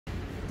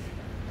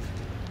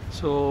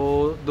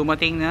So,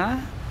 dumating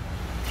na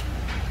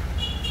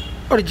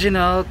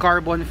original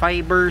carbon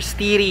fiber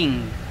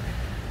steering.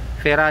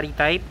 Ferrari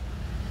type.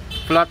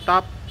 Flat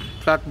top,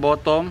 flat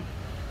bottom,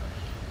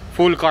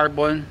 full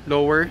carbon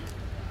lower.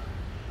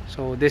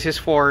 So, this is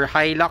for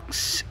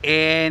Hilux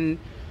and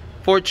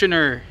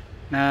Fortuner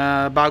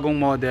na bagong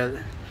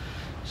model.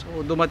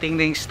 So, dumating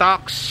na yung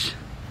stocks.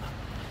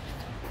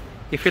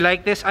 If you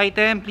like this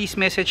item, please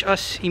message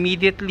us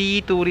immediately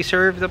to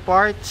reserve the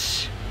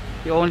parts.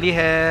 We only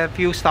have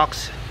few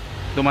stocks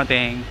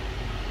dumating.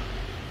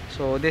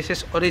 So this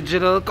is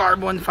original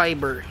carbon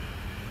fiber.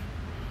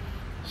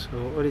 So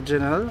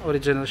original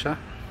siya.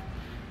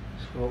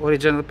 So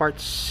original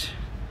parts,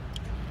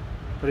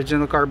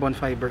 original carbon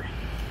fiber.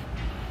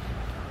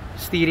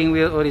 Steering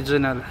wheel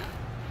original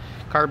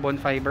carbon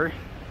fiber.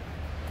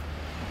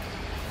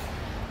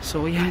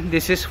 So yan,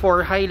 this is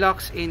for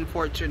Hilux and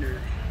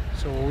Fortuner.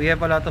 So we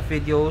have a lot of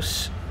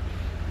videos.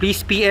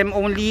 Please PM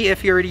only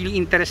if you're really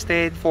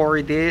interested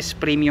for these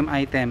premium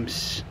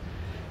items.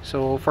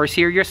 So for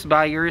serious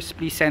buyers,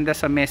 please send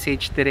us a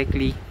message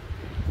directly.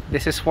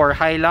 This is for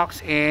Hilux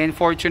and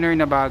Fortuner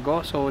na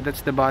bago. So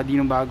that's the body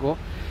ng bago.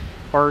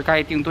 Or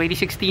kahit yung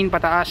 2016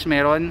 pataas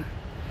meron.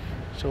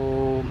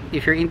 So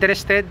if you're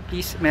interested,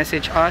 please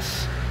message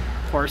us.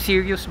 For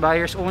serious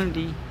buyers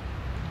only,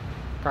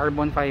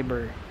 carbon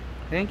fiber.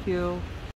 Thank you.